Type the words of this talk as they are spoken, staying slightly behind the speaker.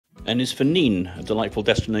N is for Nin, a delightful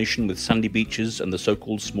destination with sandy beaches and the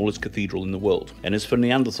so-called smallest cathedral in the world. N is for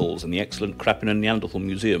Neanderthals and the excellent Krapina Neanderthal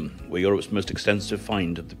Museum, where Europe's most extensive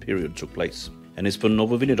find of the period took place. N is for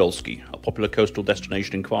Novovinodolski, a popular coastal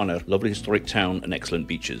destination in Kvarner, lovely historic town and excellent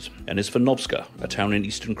beaches. N is for Novska, a town in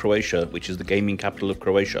eastern Croatia, which is the gaming capital of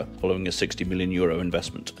Croatia, following a €60 million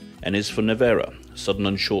investment. N is for Nevera, sudden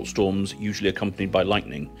and short storms usually accompanied by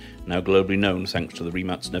lightning, now globally known thanks to the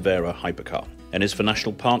Rimac Nevera hypercar. N is for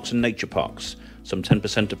national parks and nature parks. Some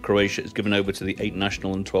 10% of Croatia is given over to the 8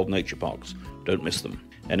 national and 12 nature parks. Don't miss them.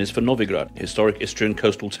 N is for Novigrad, historic Istrian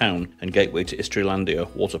coastal town and gateway to Istrialandia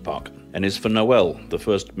water park. N is for Noel, the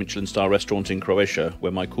first Michelin star restaurant in Croatia,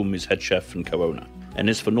 where my cum is head chef and co-owner. N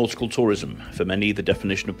is for nautical tourism, for many the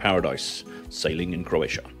definition of paradise, sailing in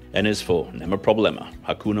Croatia. N is for Nema problema,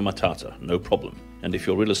 Hakuna Matata, no problem. And if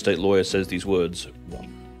your real estate lawyer says these words, run.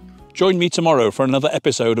 Join me tomorrow for another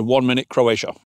episode of 1 Minute Croatia.